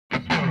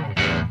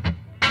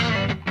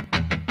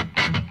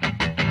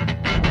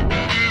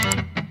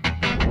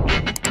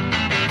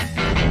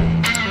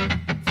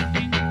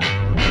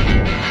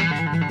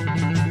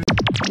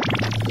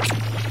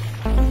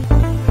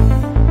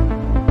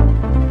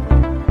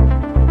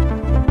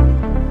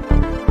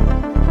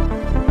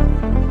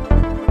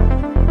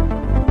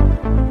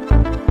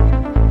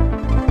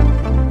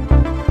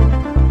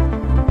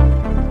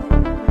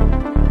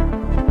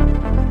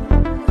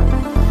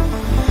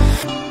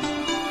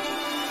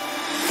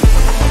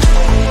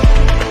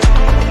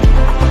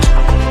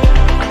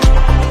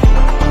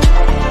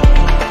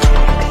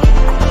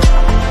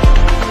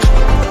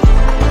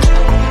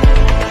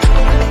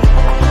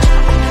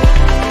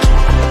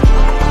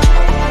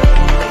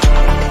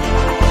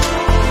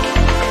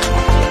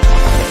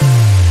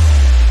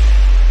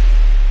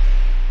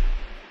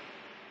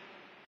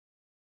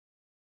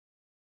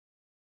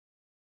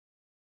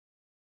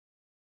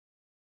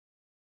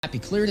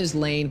map. He cleared his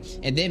lane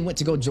and then went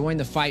to go join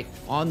the fight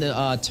on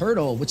the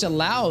turtle, which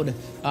allowed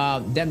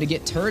them to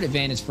get turret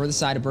advantage for the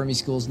side of Burmese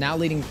Schools, now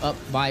leading up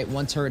by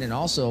 1 turret and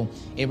also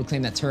able to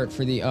claim that turret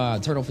for the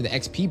turtle for the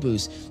XP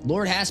boost.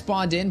 Lord has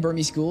spawned in.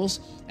 Burmese Schools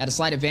at a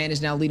slight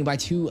advantage, now leading by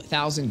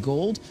 2,000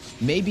 gold.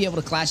 May be able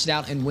to clash it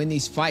out and win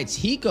these fights.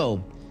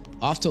 Hiko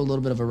off to a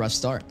little bit of a rough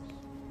start.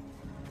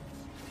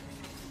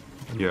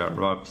 Yeah,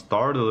 rough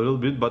start a little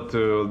bit, but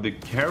the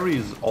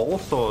carries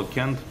also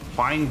can't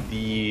find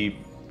the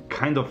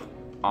kind of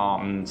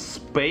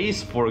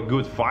space for a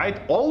good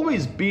fight.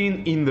 Always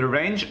being in the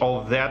range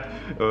of that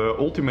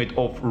ultimate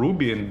of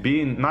Ruby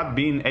and not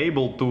being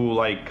able to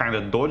like kind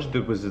of dodge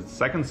with its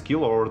second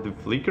skill or the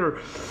flicker.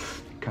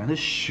 Kind of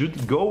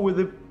should go with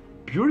the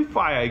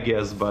Purify, I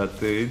guess, but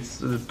it's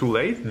too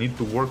late. Need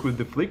to work with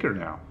the flicker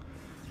now.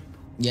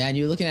 Yeah, and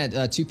you're looking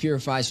at 2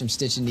 Purifies from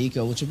Stitch and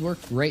Nico, which would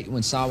work great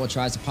when Sawa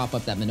tries to pop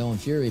up that Minoan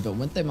Fury, but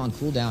with them on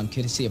cooldown,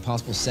 could see a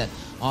possible set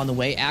on the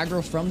way.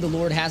 Aggro from the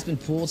Lord has been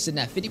pulled, sitting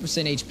at 50%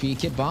 HP.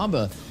 Kid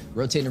Bomba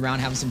rotating around,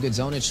 having some good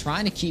zonage,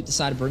 trying to keep the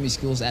side of Burmese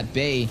Schools at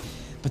bay,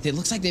 but it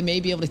looks like they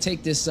may be able to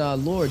take this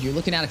Lord. You're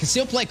looking at a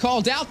conceal play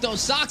called out, though.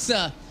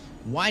 Saksa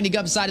winding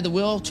up inside of the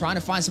wheel, trying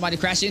to find somebody to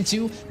crash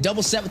into.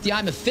 Double set with the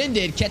I'm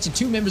Offended, catching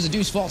 2 members of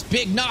Deusvult.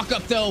 Big knock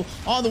up, though,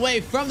 on the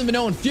way from the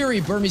Minoan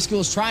Fury. Burmese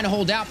Schools trying to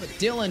hold out, but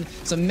dealing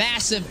some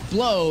massive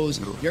blows.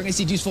 You're going to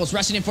see Deusvult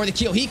rushing in for the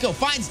kill. Hiko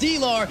finds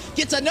D-Lar,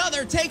 gets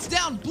another, takes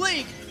down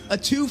Blink. A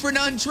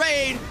 2-for-none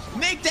trade.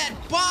 Make that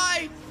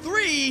buy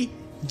 3,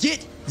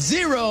 get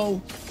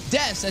 0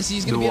 deaths, as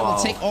he's going to be able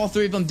to take all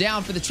 3 of them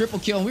down for the triple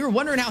kill. And we were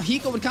wondering how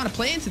Hiko would kind of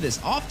play into this.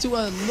 Off to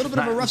a little bit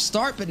of a rough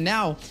start, but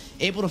now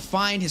able to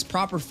find his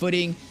proper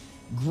footing.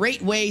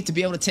 Great way to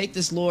be able to take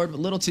this Lord,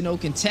 but little to no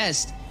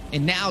contest.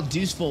 And now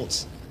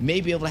Deusvult may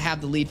be able to have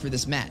the lead for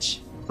this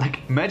match.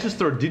 Like,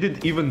 Magister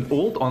didn't even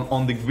ult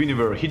on the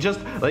Guinevere. He just,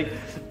 like,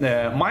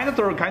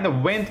 Minotaur kind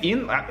of went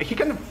in. He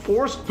kind of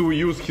forced to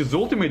use his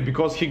ultimate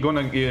because he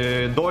gonna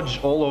dodge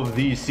all of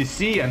the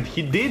CC, and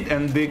he did.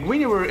 And the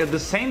Guinevere at the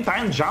same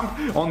time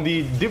jumped on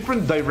the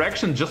different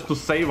direction just to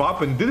save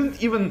up and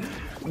didn't even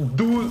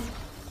do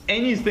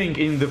anything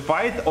in the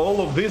fight. All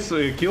of these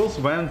kills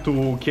went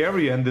to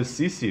Carry and the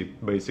CC,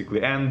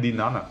 basically, and the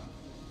Nana.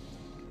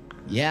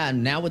 Yeah,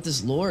 and now with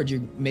this Lord,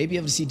 you may be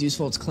able to see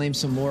Deusvult claim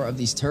some more of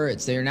these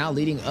turrets. They are now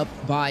leading up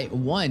by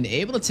 1,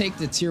 able to take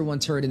the tier 1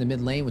 turret in the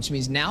mid lane, which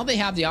means now they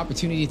have the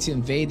opportunity to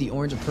invade the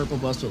orange and purple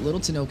buffs with little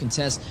to no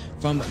contest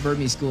from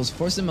Burmese Schools,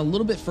 force them a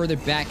little bit further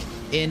back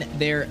in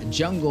their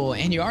jungle.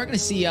 And you are going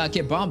to see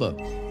Kit Bomba.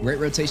 Great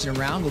rotation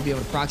around. We'll be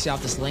able to proxy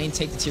off this lane,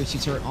 take the tier 2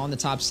 turret on the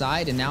top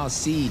side, and now a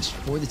siege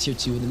for the tier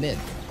 2 in the mid.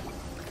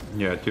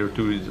 Yeah, tier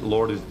 2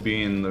 Lord is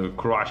being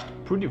crushed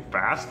pretty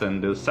fast,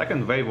 and the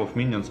second wave of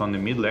minions on the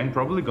mid lane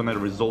probably gonna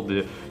result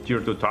the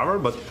tier 2 tower,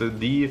 but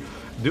the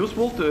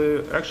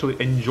Deusvult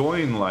actually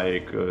enjoying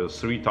like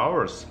 3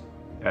 towers,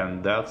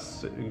 and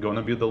that's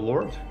gonna be the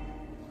Lord.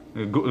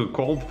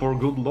 Called for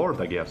good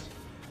Lord, I guess.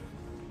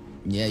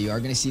 Yeah, you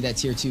are gonna see that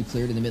tier 2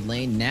 cleared in the mid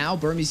lane. Now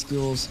Burmese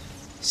Schools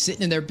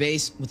sitting in their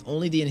base with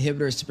only the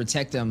inhibitors to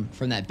protect them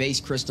from that base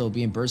crystal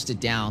being bursted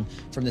down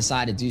from the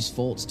side of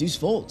Deusvult.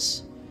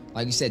 Deusvult,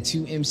 like you said,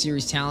 2 M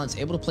series talents,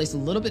 able to place a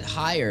little bit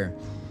higher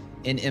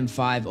in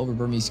M5 over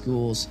Burmese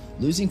Schools,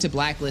 losing to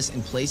Blacklist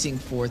and placing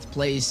 4th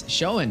place,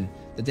 showing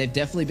that they've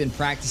definitely been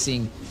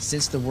practicing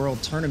since the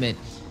World Tournament.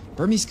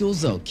 Burmese Schools,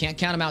 though, can't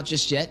count them out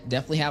just yet.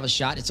 Definitely have a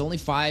shot. It's only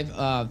 5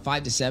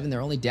 to 7.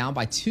 They're only down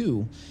by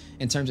 2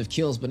 in terms of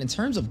kills, but in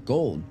terms of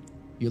gold,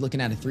 you're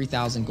looking at a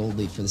 3,000 gold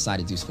lead for the side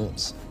of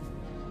Deusvult.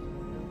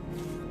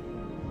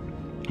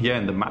 Yeah,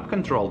 and the map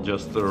control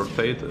just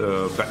rotate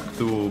back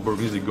to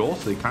Burmese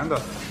Ghouls. They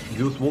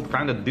Deusvult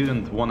kinda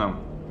didn't wanna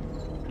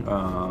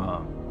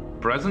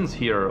presence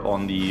here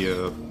on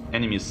the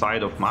enemy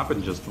side of map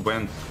and just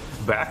went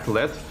back,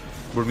 let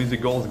Burmese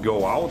Ghouls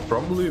go out,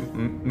 probably,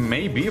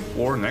 maybe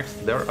for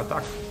next their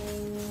attack.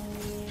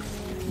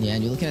 Yeah,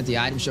 and you're looking at the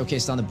item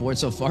showcased on the board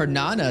so far.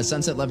 Nana,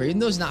 Sunset Lover, even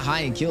though he's not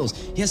high in kills,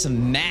 he has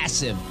some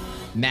massive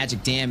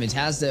magic damage.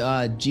 Has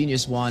the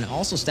Genius Wand,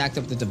 also stacked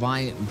up the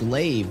Divine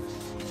Glaive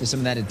for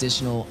some of that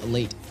additional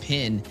late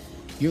pin.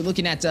 You're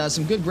looking at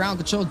some good ground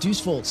control.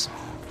 Deusvult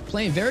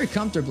playing very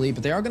comfortably,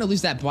 but they are going to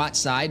lose that bot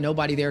side.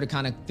 Nobody there to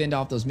kind of fend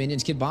off those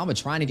minions. Kid Bomba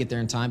trying to get there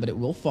in time, but it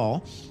will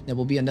fall. There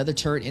will be another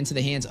turret into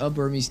the hands of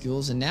Burmese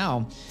Schools, and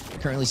now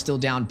currently still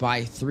down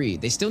by 3.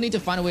 They still need to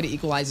find a way to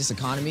equalize this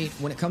economy.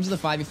 When it comes to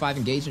the 5v5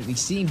 engagement, we've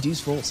seen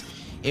Deusvult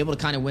able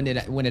to kind of win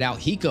it out.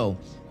 Hiko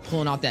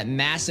pulling off that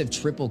massive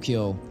triple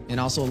kill and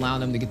also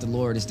allowing them to get the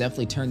Lord has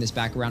definitely turned this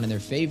back around in their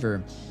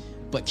favor.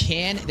 But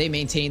can they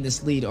maintain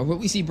this lead, or will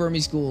we see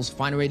Burmese Schools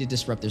find a way to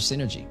disrupt their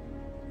synergy?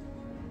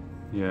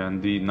 Yeah,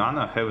 and the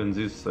Nana having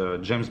this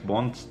James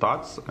Bond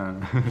stats,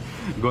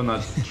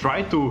 gonna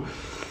try to,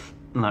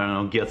 I don't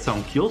know, get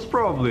some kills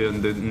probably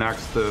in the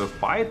next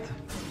fight.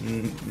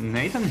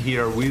 Nathan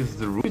here with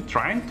the Ruby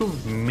trying to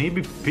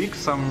maybe pick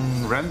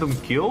some random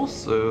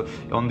kills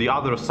on the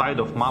other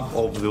side of map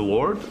of the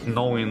Lord,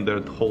 knowing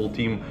that whole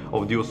team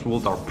of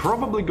Deusvult are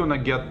probably gonna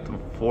get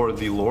for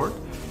the Lord.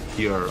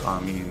 here. I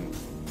mean,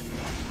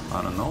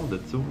 I don't know,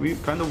 that's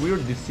a kind of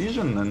weird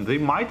decision, and they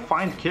might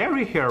find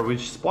carry here,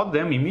 which spot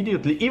them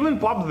immediately, even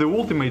pop the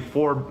ultimate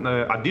for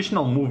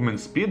additional movement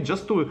speed,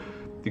 just to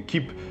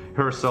keep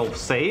herself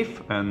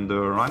safe and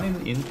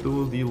running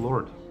into the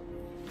Lord.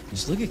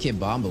 Just look at Kid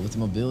Bomba with the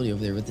mobility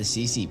over there with the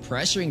CC,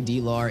 pressuring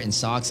D-Lar and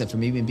Soxa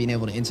from even being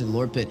able to enter the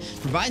Lord Pit,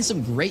 providing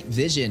some great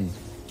vision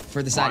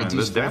for the side of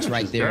Deusvult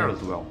right there.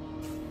 As well.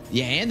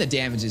 Yeah, and the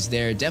damage is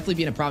there. Definitely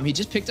being a problem. He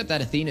just picked up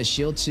that Athena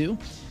shield too.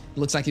 It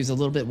looks like he was a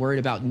little bit worried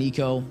about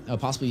Nico,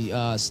 possibly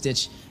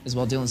Stitch as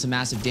well, dealing some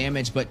massive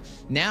damage. But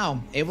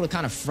now, able to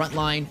kind of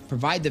frontline,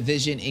 provide the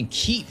vision, and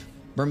keep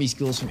Burmese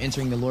Ghouls from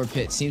entering the Lord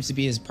Pit seems to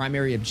be his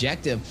primary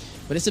objective.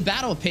 But it's a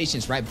battle of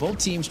patience, right? Both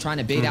teams trying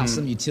to bait out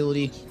some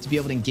utility to be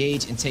able to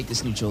engage and take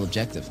this neutral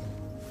objective.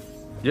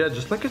 Yeah,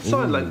 just like I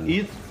saw, like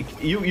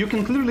you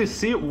can clearly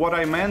see what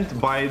I meant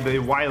by the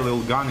why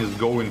Lil Gun is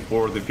going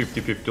for the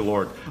 50-50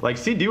 Lord. Like,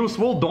 see,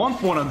 Deusvult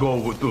don't want to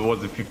go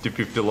towards the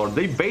 50-50 Lord.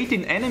 They bait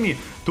in enemy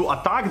to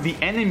attack the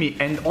enemy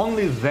and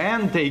only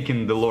then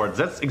taking the Lords.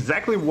 That's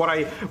exactly what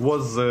I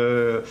was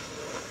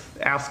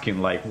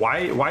asking. Like,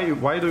 why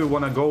do you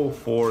want to go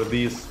for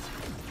these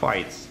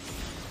fights?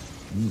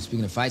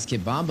 Speaking of fights,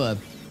 Kid Bomba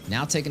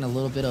now taking a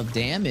little bit of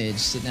damage,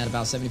 sitting at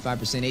about 75%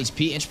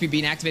 HP. Entropy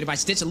being activated by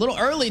Stitch a little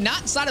early,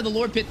 not inside of the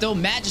Lord Pit though.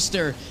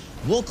 Magister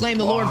will claim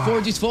the Lord for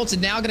Deusvult,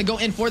 and now going to go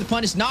in for the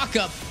punish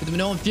knockup with the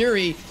Minoan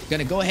Fury.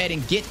 Going to go ahead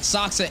and get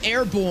Soxa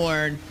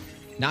airborne.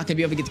 Not going to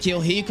be able to get the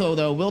kill. Hiko,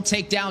 though, will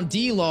take down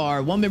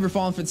D-Lar. One member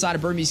falling from the side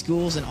of Burmese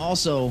Ghouls, and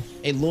also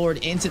a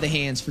Lord into the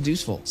hands for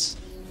Deusvult.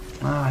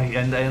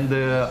 And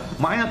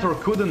Minotaur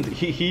couldn't,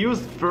 he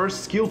used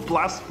first skill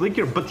plus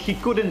flicker, but he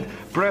couldn't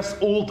press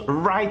ult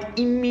right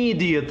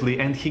immediately,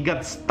 and he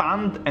got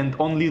stunned, and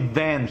only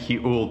then he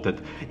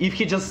ulted. If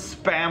he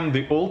just spammed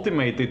the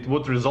ultimate, it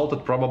would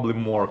resulted probably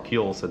more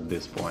kills at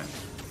this point.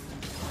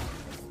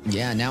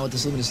 Yeah, now with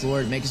this Luminous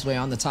Lord make his way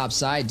on the top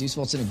side,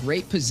 Deusvult's in a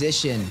great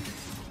position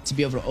to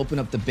be able to open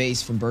up the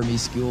base from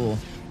Burmese Ghoul.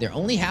 They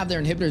only have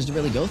their inhibitors to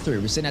really go through.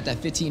 We're sitting at that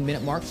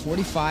 15-minute mark,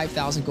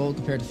 45,000 gold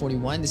compared to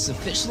 41. This is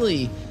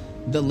officially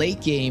the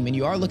late game, and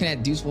you are looking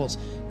at Deusvult's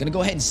going to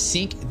go ahead and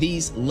sink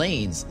these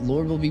lanes.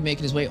 Lord will be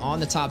making his way on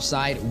the top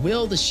side.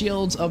 Will the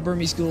shields of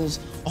Burmese Ghouls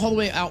all the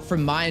way out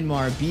from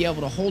Myanmar be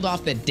able to hold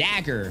off the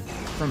dagger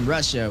from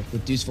Russia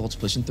with Deusvult's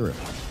pushing through?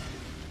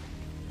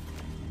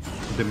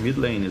 The mid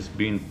lane is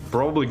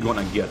probably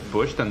gonna get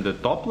pushed, and the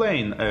top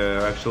lane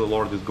actually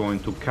Lord is going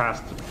to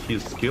cast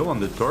his skill on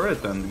the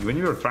turret, and when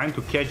you're trying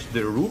to catch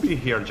the Ruby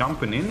here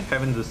jumping in,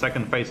 having the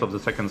second phase of the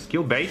second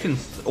skill, baiting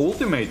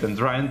ultimate and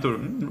trying to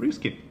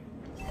risk it.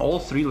 All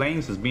three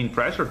lanes is being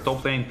pressured,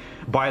 top lane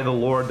by the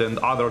Lord and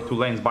other two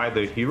lanes by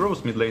the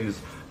heroes. Mid lane is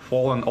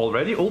fallen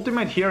already.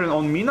 Ultimate here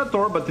on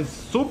Minotaur, but it's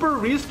super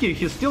risky.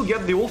 He still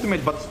gets the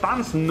ultimate, but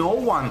stuns no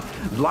one.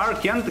 Lar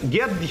can't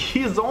get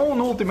his own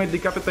ultimate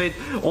decapitate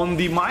on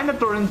the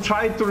Minotaur and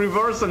try to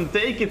reverse and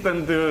take it,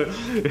 and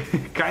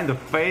kind of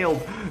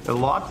failed a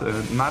lot.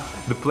 Not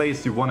the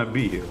place you want to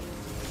be here.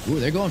 Ooh,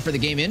 they're going for the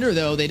game ender,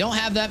 though. They don't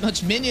have that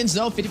much minions,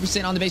 though.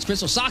 50% on the base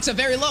crystal. Soxa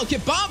very low.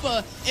 Kid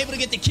Bomba able to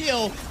get the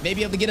kill.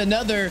 Maybe able to get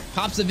another.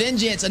 Pops the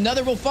Vengeance.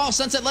 Another will fall.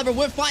 Sunset Lever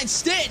will find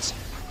Stitch.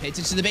 Pay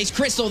attention to the base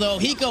crystal, though.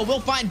 Hiko will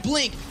find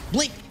Blink.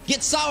 Blink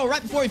gets Sawa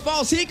right before he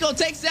falls. Hiko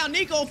takes down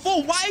Nico.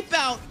 Full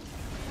wipeout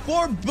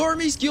for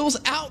Burmese Ghouls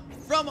out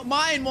from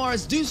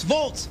Myanmar's.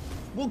 Deusvult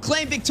will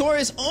claim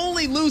victorious,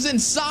 only losing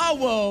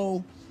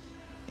Sawo.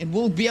 And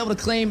will be able to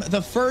claim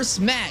the first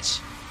match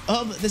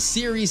of the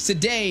series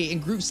today in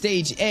Group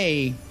Stage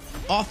A.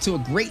 Off to a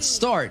great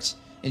start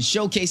and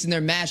showcasing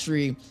their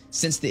mastery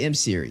since the M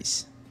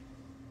Series.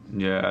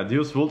 Yeah,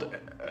 Deusvult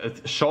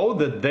show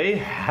that they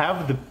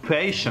have the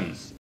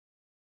patience.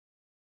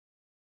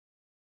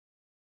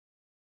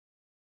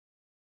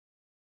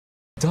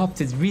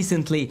 Adopted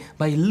recently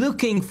by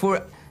looking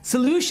for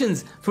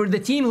solutions for the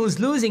team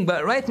who's losing,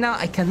 but right now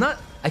I cannot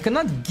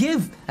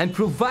give and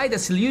provide a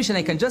solution.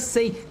 I can just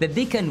say that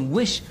they can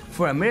wish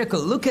for a miracle.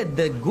 Look at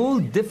the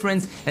gold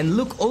difference, and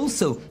look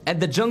also at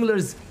the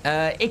jungler's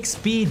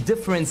XP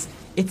difference.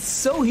 It's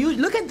so huge.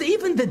 Look at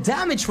even the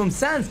damage from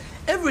Sans.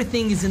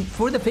 Everything is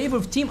for the favor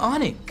of Team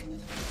Onyx.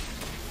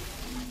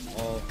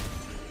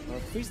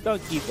 Freeze down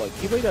Keyboy.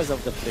 Keyboy does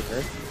have the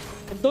flicker.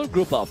 And don't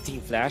group up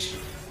Team Flash.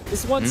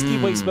 This once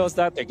Keyboy spells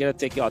that, they're gonna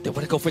take it out. They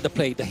wanna go for the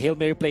play, the Hail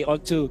Mary play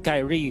onto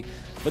Kyrie.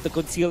 But the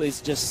conceal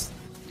is just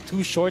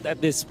too short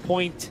at this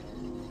point.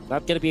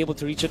 Not gonna be able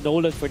to reach a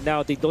Nolan for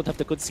now. They don't have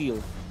the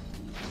conceal.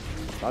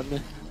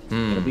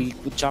 Gonna be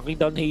chunking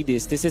down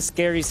Hades. This is a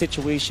scary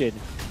situation.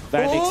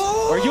 Vanix,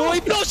 or you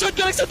implosion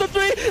connects at the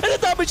 3, and the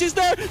damage is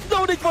there.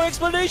 No need for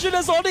explanation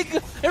as Onyx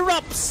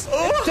erupts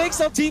and takes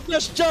out Team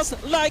Flash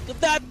just like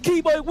that.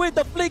 Keyboy with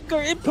the flicker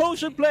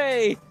implosion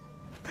play.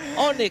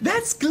 Onyx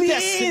That's clean.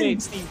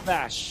 decimates Team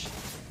Flash.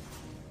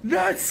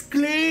 That's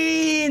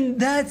clean!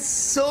 That's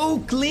so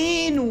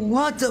clean!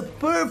 What a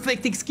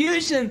perfect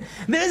execution!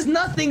 There's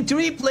nothing to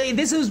replay.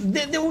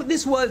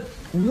 This was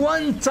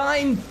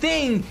one-time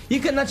thing.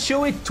 You cannot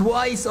show it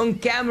twice on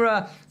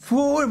camera.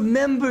 4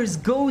 members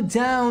go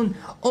down.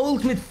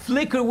 Ultimate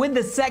flicker with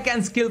the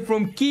second skill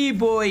from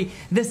Keyboy.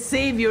 The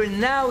savior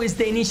now is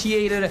the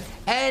initiator,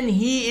 and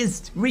he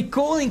is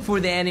recalling for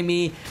the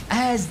enemy,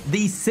 as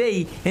they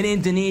say in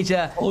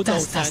Indonesia. Oh,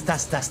 Tas, no, tas,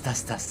 tas, tas,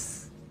 tas,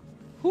 tas.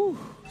 Whew.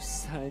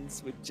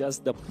 Sans with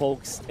just the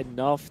pokes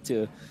enough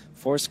to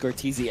force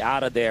Cortese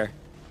out of there.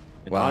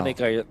 And Wow. Onyx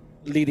are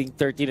leading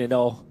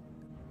 13-0.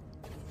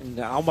 And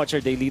how much are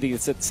they leading?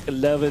 It's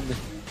 11,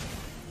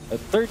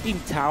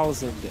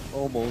 13,000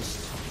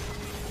 almost.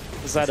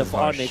 Inside of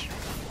Onyx.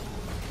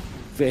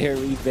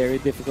 Very, very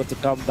difficult to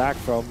come back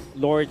from.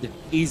 Lord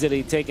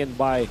easily taken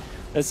by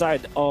the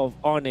side of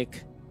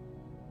Onyx.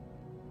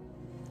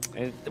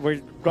 And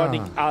we're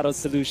running out of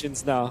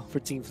solutions now for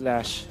Team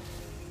Flash.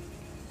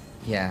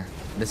 Yeah,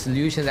 the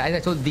solution. I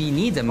told they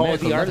need a Oh,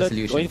 miracle, the not a Arlott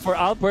solution. going for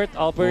Albert.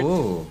 Albert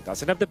Ooh.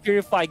 doesn't have the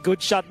Purify.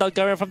 Good shot down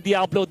coming from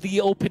Diablo.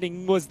 The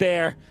opening was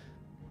there.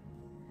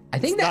 I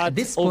think It's that not at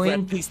this over,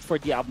 point, at least for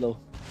Diablo.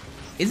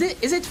 is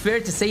it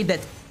fair to say that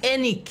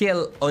any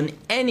kill on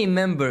any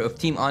member of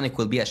Team Onyx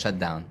will be a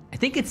shutdown? I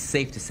think it's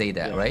safe to say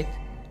that, Yeah. right?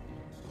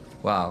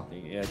 Wow.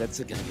 Yeah, that's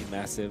gonna be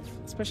massive,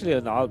 especially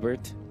on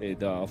Albert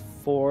with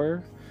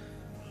 4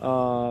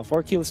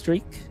 kill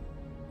streak.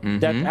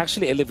 That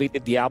actually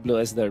elevated Diablo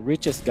as the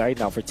richest guy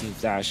now for Team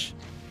Flash.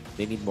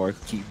 They need more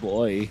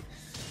Keyboy.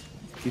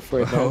 Do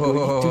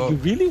you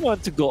really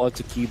want to go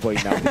onto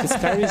Keyboy now? Because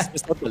Kyrie's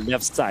just on the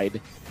left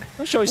side.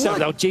 I'll show yourself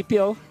now,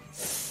 JPL.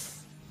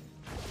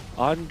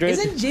 100.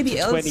 Isn't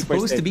JBL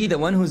supposed to be the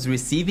one who's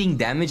receiving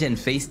damage and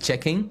face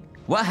checking?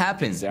 What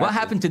happened? Exactly. What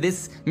happened to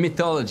this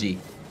methodology?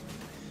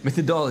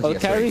 Well,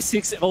 Kyrie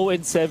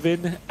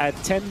 6-0-7 at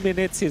 10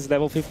 minutes. He's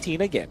level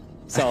 15 again.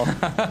 So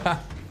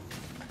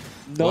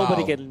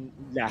nobody Wow. can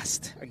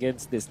last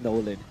against this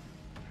Nolan.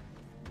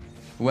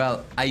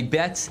 Well, I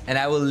bet, and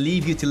I will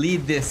leave you to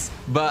lead this,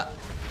 but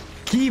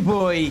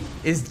Keyboy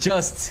is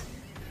just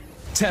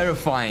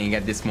terrifying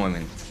at this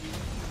moment.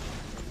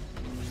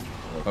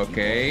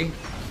 Okay.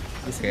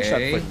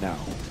 Shot for now.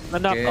 The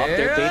knock up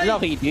there. They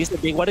love it.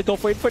 They want to go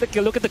for it for the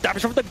kill. Look at the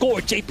damage from the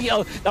gore.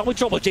 JPL now in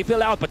trouble.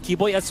 JPL out, but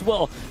Keyboy as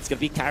well. It's going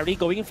to be Kyrie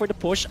going in for the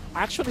push.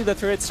 Actually, the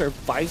turret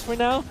survives for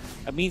now.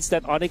 That means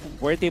that Onyx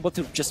weren't able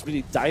to just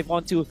really dive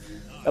onto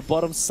the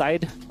bottom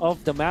side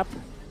of the map.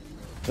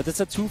 But it's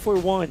a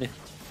 2-for-1.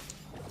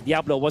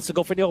 Diablo wants to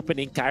go for the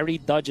opening. Kyrie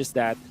dodges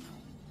that.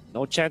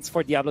 No chance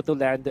for Diablo to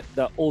land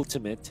the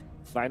ultimate.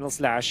 Final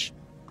slash.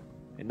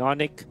 And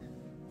Onyx,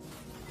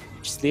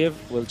 Sliv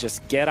will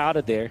just get out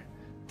of there.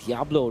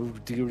 Diablo,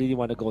 do you really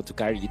want to go to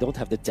Kyrie? You don't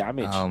have the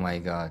damage. Oh my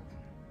god.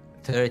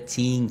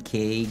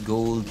 13k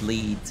gold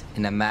lead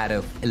in a matter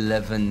of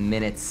 11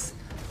 minutes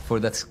for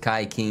the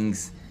Sky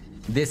Kings.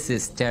 This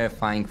is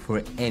terrifying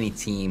for any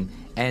team.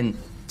 And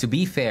to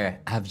be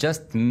fair, I've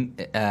just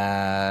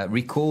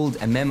recalled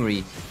a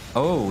memory.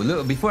 Oh,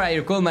 look, before I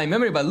recall my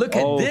memory, but look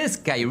at this,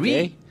 Kyrie.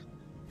 Okay.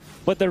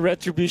 But the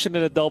retribution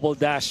and a double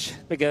dash.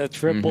 Like a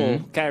triple.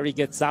 Kyrie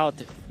gets out.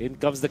 In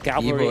comes the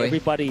cavalry. Keyboy.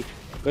 Everybody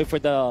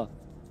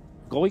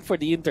going for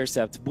the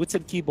intercept. Boots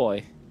and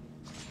Keyboy.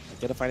 Not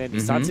gonna find any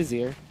Sans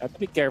here. Have to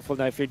be careful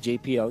now if you're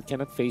JPL.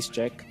 Cannot face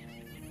check.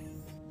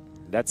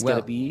 That's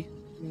gonna be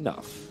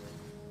enough.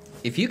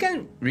 If you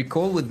can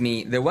recall with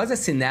me, there was a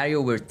scenario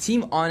where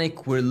Team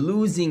Onyx were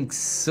losing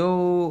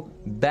so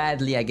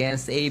badly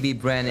against AB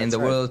Bren in the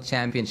World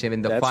Championship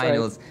in the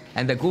finals,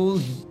 and the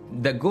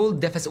goal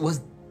deficit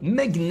was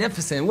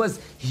magnificent. It was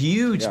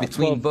huge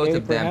between both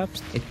of them.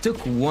 Perhaps. It took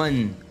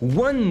one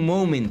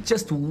moment,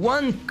 just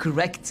one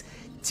correct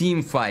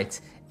team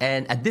fight.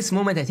 And at this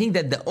moment, I think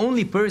that the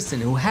only person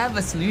who have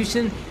a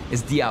solution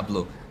is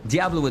Diablo.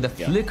 Diablo with a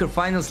flicker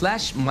final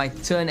slash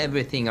might turn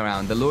everything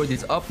around. The Lord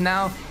is up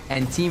now,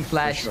 and Team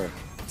Flash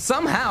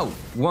somehow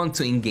want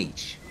to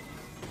engage.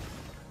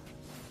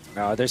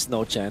 No, there's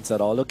no chance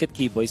at all. Look at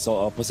Keyboy's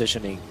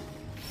positioning.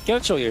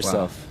 Can't show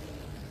yourself.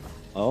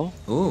 Oh.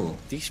 Ooh.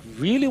 They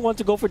really want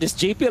to go for this.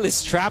 JPL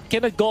is trapped,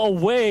 cannot go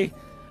away.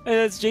 And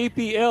it's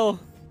JPL.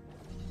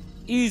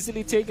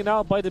 Easily taken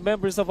out by the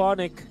members of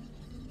Onyx.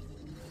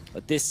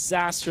 A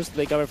disastrous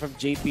play coming from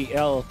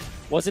JPL.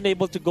 Wasn't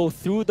able to go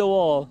through the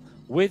wall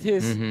with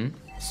his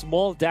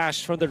small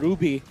dash from the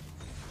Ruby.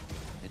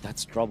 And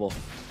that's trouble.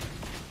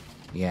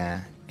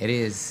 Yeah, it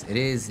is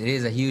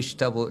a huge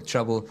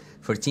trouble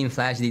for Team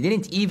Flash. They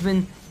didn't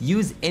even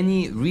use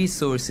any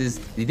resources.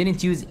 They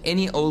didn't use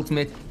any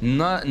ultimate,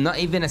 not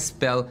even a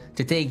spell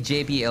to take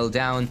JPL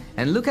down.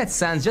 And look at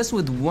Sans just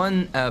with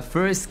one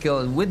first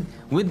skill with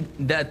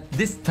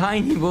this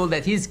tiny ball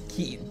that he's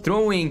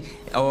throwing.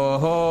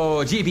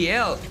 Oh,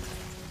 JPL.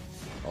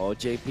 Oh,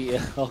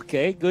 JPL.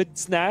 Okay, good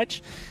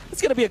snatch.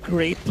 It's gonna be a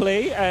great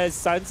play as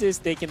Sans is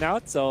taken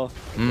out. So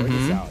Lord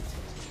is out.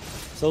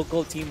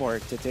 So-called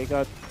teamwork to take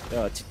out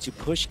to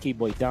push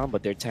Keyboy down,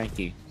 but they're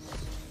tanky.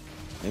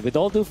 And with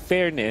all due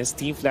fairness,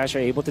 Team Flash are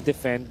able to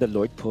defend the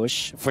Lord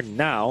push for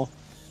now.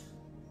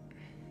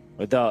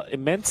 With the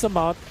immense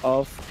amount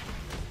of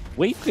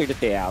wave clear that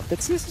they have.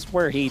 This is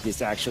where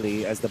Hades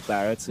actually, as the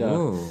Barretts,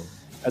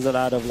 has a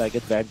lot of like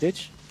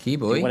advantage.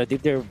 Keyboy. They want to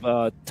dip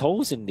their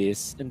toes in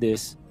this.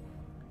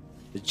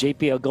 The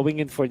JPL going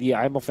in for the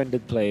I'm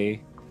offended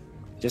play.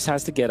 Just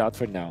has to get out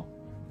for now.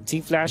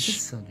 Team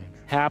Flash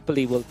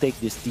happily will take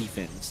this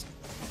defense.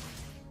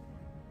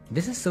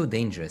 This is so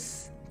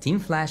dangerous. Team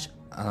Flash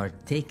are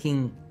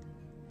taking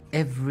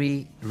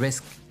every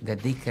risk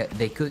that they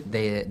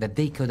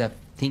could have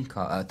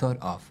thought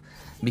of,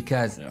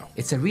 because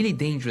it's a really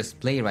dangerous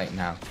play right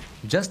now.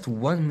 Just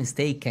one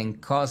mistake can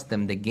cost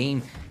them the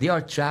game. They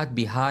are trapped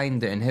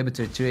behind the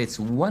inhibitor turrets.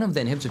 One of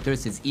the inhibitor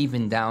turrets is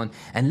even down,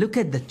 and look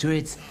at the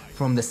turrets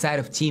from the side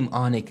of Team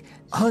Onyx,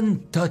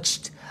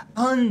 untouched.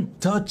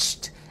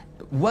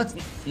 What?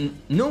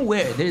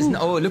 Nowhere. There's no.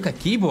 Oh, look at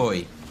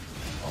Keyboy.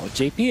 Oh,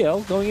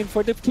 JPL going in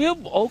for the flip.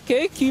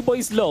 Okay,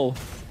 Keyboy's low.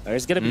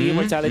 There's gonna be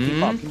immortality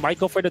pop. He might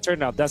go for the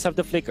turnout. Does have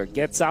the flicker.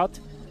 Gets out.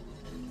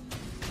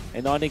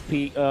 And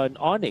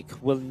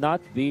Onyx will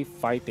not be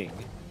fighting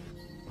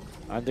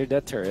under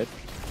that turret.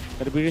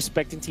 Gonna be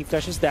respecting Team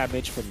Flash's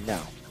damage for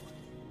now.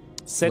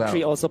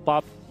 Sentry also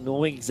popped,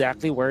 knowing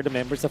exactly where the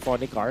members of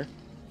Onyx are.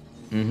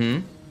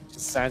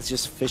 Sans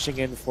just fishing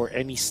in for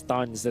any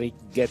stuns that he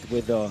can get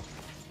with a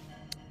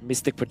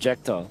Mystic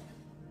Projectile.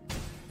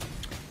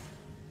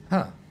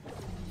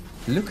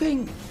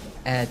 Looking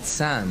at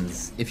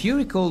Sans, if you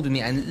recall to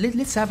me, and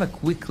let's have a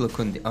quick look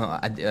on the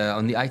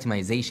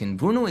itemization.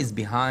 Bruno is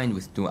behind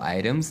with 2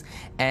 items,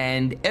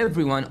 and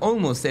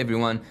almost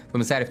everyone from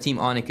the side of Team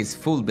Onyx is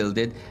full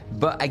builded.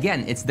 But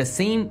again, it's the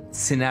same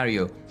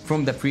scenario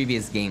from the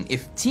previous game.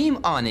 If Team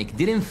Onyx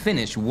didn't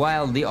finish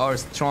while they are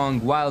strong,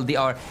 while they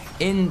are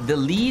in the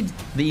lead,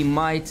 they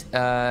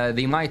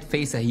might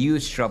face a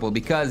huge trouble,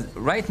 because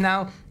right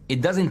now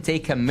it doesn't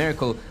take a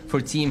miracle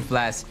for Team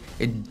Flash.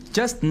 It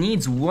just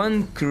needs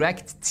one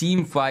correct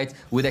team fight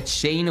with a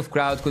chain of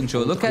crowd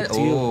control. Look at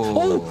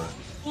oh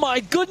my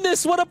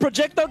goodness! What a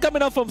projectile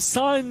coming out from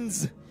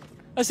Sans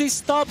as he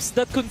stops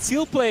that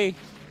conceal play.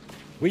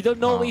 We don't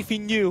know if he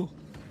knew,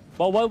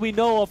 but what we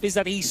know of is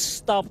that he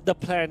stopped the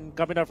plan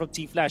coming out from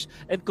Team Flash.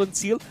 And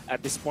conceal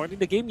at this point in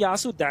the game,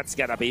 Yasu, that's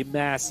gonna be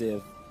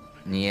massive.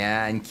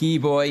 Yeah, and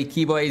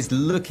Keyboy is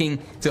looking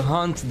to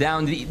hunt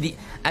down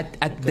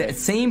at the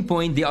same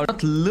point. They are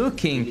not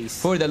looking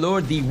for the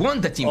Lord, they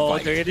want the team fight.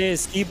 Oh, there it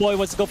is. Keyboy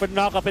wants to go for the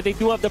knockup, and they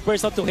do have the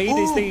burst onto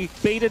Hades. They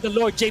baited the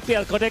Lord.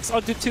 JPL connects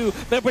onto 2.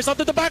 Then burst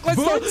onto the backline.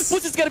 Boots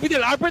is gonna be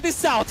there. Albert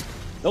is out.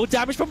 No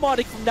damage from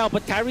Onyx from now,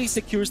 but Kyrie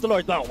secures the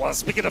Lord. Well,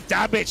 speaking of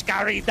damage,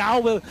 Kyrie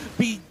now will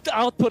be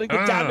outputting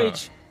the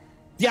damage.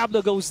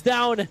 Diablo goes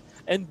down.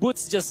 And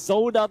Boots just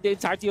zoned out the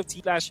entirety of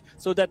Team Flash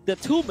so that the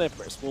 2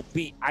 members will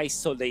be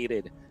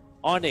isolated.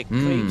 Onyx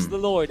claims the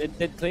Lord and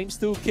then claims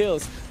 2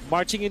 kills.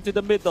 Marching into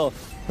the middle.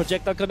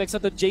 Projectile connects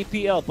onto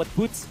JPL, but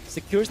Boots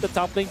secures the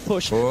top lane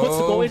push. Wants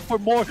to go in for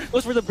more.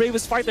 Goes for the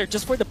bravest fighter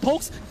just for the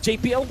pokes.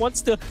 JPL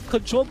wants to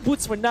control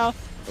Boots for now.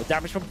 No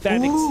damage from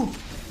Phoenix.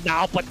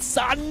 Now, but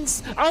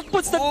Sans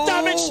outputs the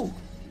damage.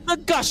 The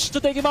gush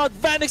to take him out.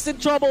 Vanix in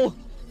trouble.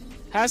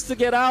 Has to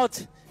get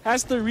out.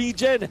 Has to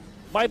regen.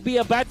 Might be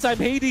a bad time.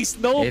 Hades,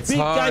 no big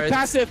guy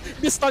passive.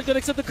 This stun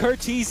connects to the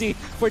Curteasy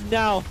for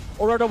now.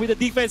 Aurora with the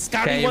defense.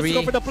 Kyrie wants to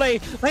go for the play.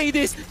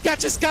 Hades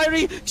catches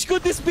Kyrie.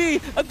 Could this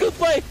be a good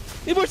play?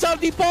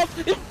 Immortality pop.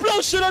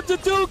 Implosion onto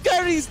 2.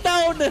 Kyrie's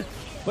down.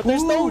 But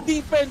there's no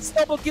defense.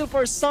 Double kill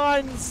for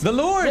Sans. The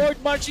Lord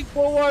marching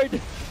forward.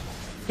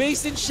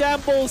 Base in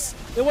shambles.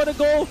 They want to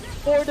go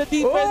for the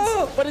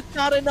defense, but it's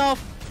not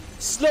enough.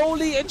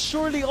 Slowly and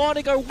surely,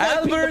 Onyx are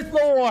wiping the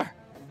floor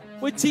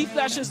with Team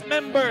Flash's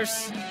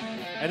members.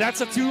 And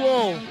that's a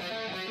 2-0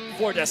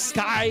 for the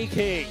Sky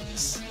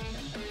Kings.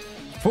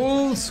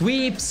 Full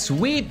sweep,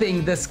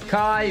 sweeping the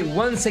sky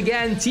once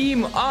again.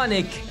 Team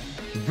Onyx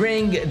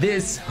bring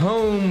this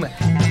home.